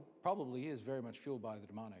 Hollywood probably is very much fueled by the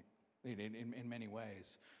demonic in many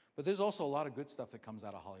ways. But there's also a lot of good stuff that comes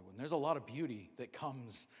out of Hollywood. And there's a lot of beauty that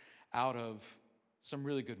comes out of some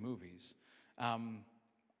really good movies. I'm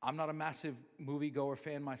not a massive moviegoer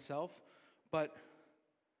fan myself, but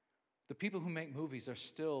the people who make movies are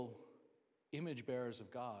still image bearers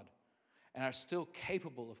of God and are still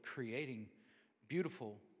capable of creating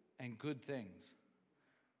beautiful and good things.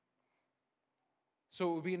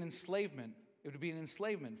 So it would be an enslavement. It would be an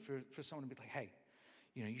enslavement for someone to be like, hey,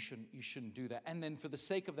 you shouldn't do that. And then for the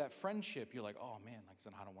sake of that friendship, you're like, oh man,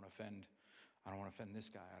 I don't want to offend this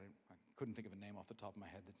guy. I couldn't think of a name off the top of my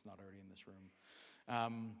head that's not already in this room.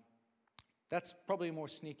 That's probably a more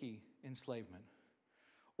sneaky enslavement.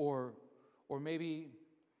 Or maybe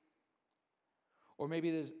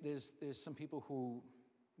there's some people who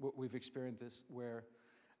we've experienced this where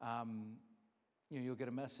you'll get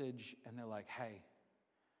a message and they're like, hey,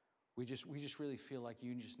 We just really feel like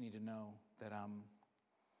you just need to know that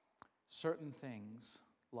certain things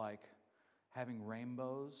like having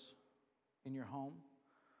rainbows in your home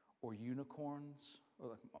or unicorns, or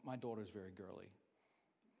like my daughter's very girly,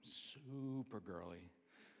 super girly,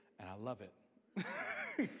 and I love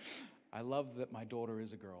it. I love that my daughter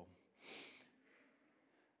is a girl.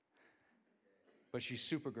 But she's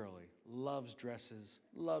super girly, loves dresses,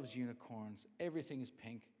 loves unicorns, everything is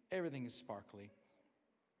pink, everything is sparkly.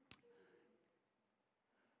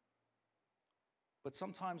 But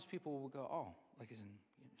sometimes people will go, oh, like,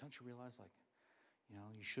 don't you realize, like,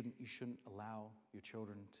 you shouldn't allow your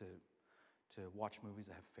children to watch movies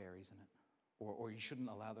that have fairies in it, or you shouldn't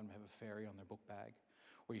allow them to have a fairy on their book bag,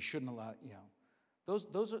 or you shouldn't allow, those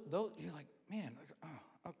you're like, man,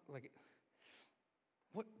 like,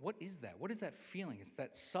 what is that? What is that feeling? It's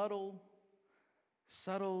that subtle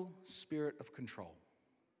spirit of control.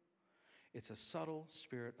 It's a subtle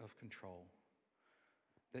spirit of control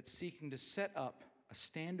that's seeking to set up a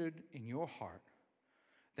standard in your heart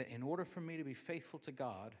that in order for me to be faithful to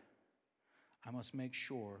God, I must make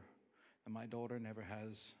sure that my daughter never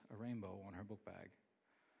has a rainbow on her book bag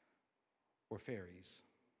or fairies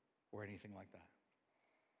or anything like that.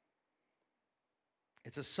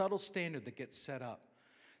 It's a subtle standard that gets set up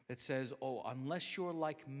that says, oh, unless you're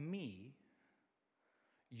like me,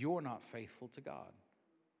 you're not faithful to God.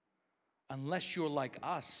 Unless you're like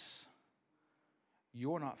us,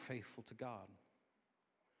 you're not faithful to God.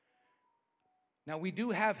 Now, we do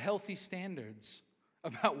have healthy standards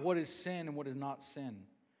about what is sin and what is not sin.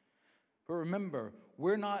 But remember,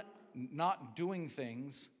 we're not doing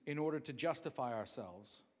things in order to justify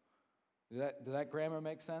ourselves. Does that grammar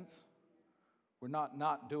make sense? We're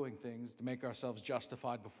not doing things to make ourselves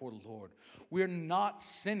justified before the Lord. We're not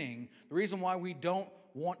sinning. The reason why we don't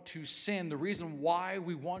want to sin, the reason why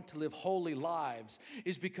we want to live holy lives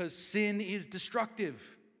is because sin is destructive.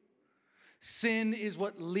 Sin is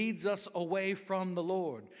what leads us away from the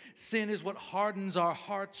Lord. Sin is what hardens our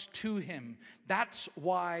hearts to Him. That's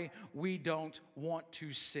why we don't want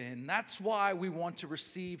to sin. That's why we want to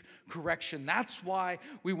receive correction. That's why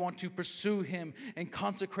we want to pursue Him and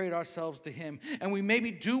consecrate ourselves to Him. And we maybe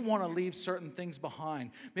do want to leave certain things behind.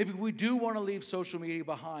 Maybe we do want to leave social media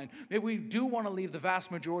behind. Maybe we do want to leave the vast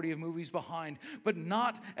majority of movies behind, but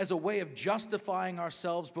not as a way of justifying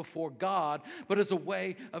ourselves before God, but as a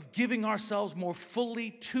way of giving ourselves more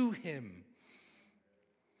fully to Him.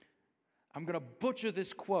 I'm going to butcher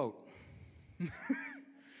this quote. It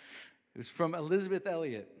was from Elizabeth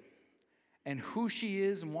Elliot. And who she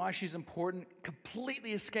is and why she's important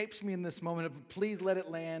completely escapes me in this moment. Please let it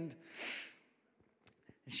land.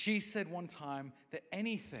 She said one time that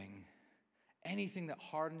anything that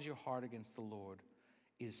hardens your heart against the Lord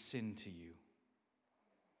is sin to you.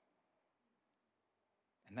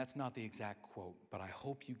 And that's not the exact quote, but I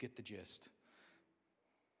hope you get the gist.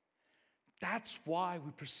 That's why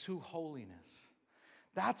we pursue holiness.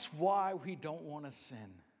 That's why we don't want to sin.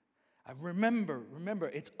 Remember,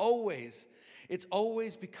 it's always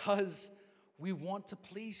because we want to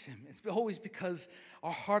please Him. It's always because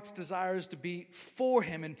our heart's desire is to be for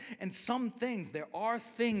Him. And some things, there are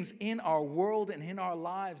things in our world and in our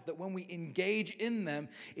lives that when we engage in them,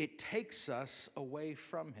 it takes us away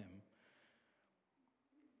from Him.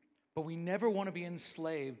 But we never want to be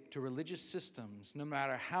enslaved to religious systems, no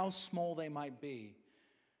matter how small they might be,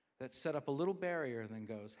 that set up a little barrier and then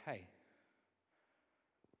goes, hey,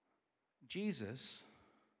 Jesus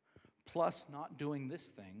plus not doing this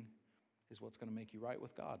thing is what's going to make you right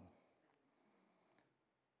with God.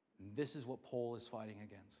 And this is what Paul is fighting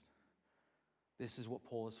against. This is what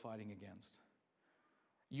Paul is fighting against.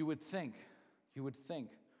 You would think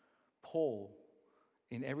Paul,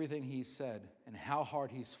 in everything he's said and how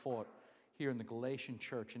hard he's fought here in the Galatian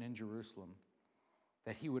church and in Jerusalem,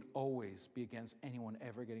 that he would always be against anyone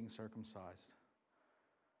ever getting circumcised.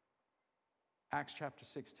 Acts chapter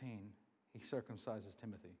 16, he circumcises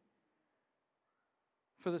Timothy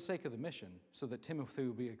for the sake of the mission, so that Timothy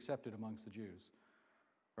would be accepted amongst the Jews,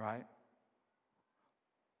 right?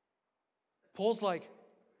 Paul's like,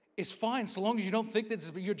 it's fine so long as you don't think that this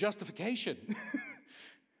is your justification.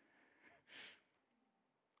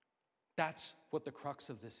 That's what the crux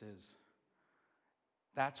of this is.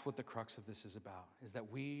 That's what the crux of this is about, is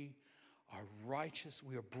that we are righteous.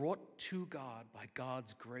 We are brought to God by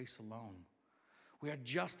God's grace alone. We are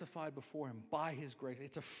justified before Him by His grace.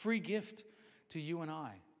 It's a free gift to you and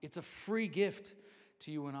I. It's a free gift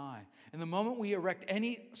to you and I. And the moment we erect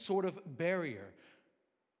any sort of barrier,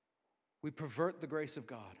 we pervert the grace of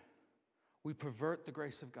God. We pervert the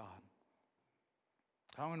grace of God.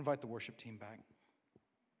 I want to invite the worship team back.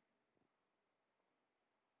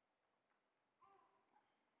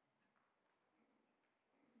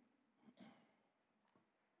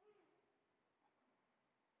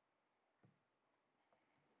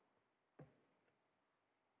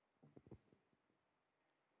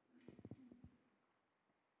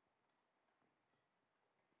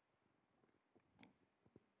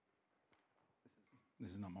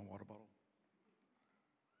 This is not my water bottle.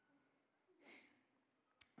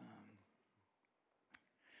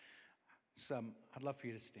 So I'd love for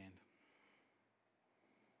you to stand.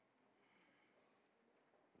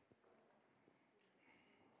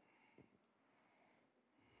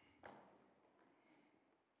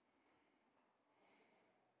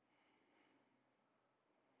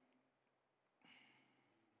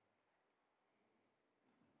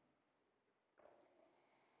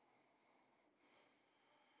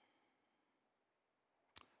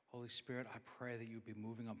 Holy Spirit, I pray that you would be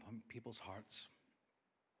moving upon people's hearts.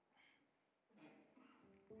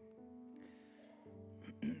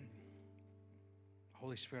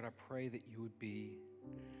 Holy Spirit, I pray that you would be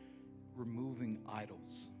removing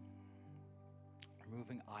idols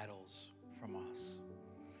from us.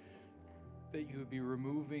 That you would be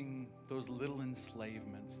removing those little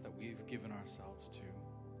enslavements that we've given ourselves to.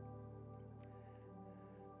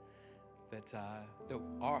 That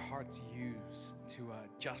our hearts use to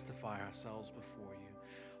justify ourselves before you.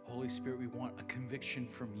 Holy Spirit, we want a conviction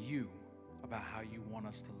from you about how you want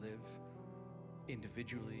us to live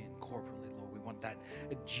individually and corporately, Lord. We want that,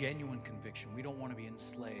 a genuine conviction. We don't want to be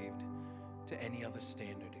enslaved to any other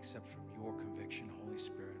standard except from your conviction, Holy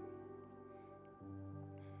Spirit.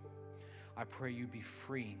 I pray you be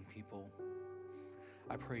freeing people.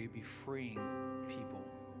 I pray you be freeing people.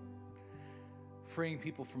 Freeing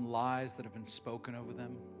people from lies that have been spoken over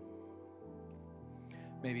them.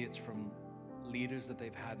 Maybe it's from leaders that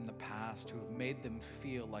they've had in the past who have made them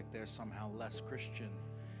feel like they're somehow less Christian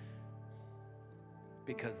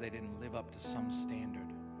because they didn't live up to some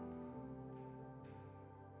standard.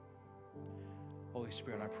 Holy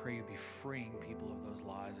Spirit, I pray you be freeing people of those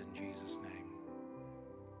lies in Jesus' name.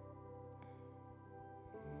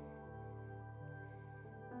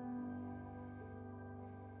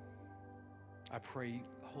 I pray,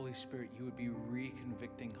 Holy Spirit, you would be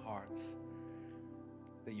reconvicting hearts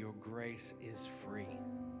that your grace is free.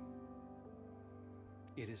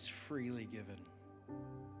 It is freely given.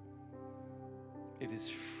 It is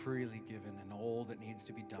freely given, and all that needs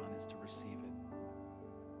to be done is to receive it.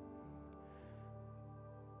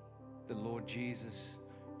 The Lord Jesus,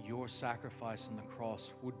 your sacrifice on the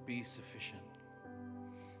cross would be sufficient,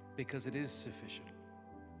 because it is sufficient.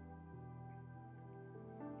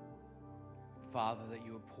 Father, that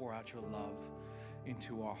you would pour out your love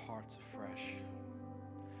into our hearts afresh,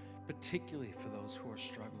 particularly for those who are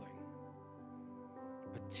struggling.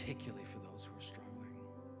 Particularly for those who are struggling.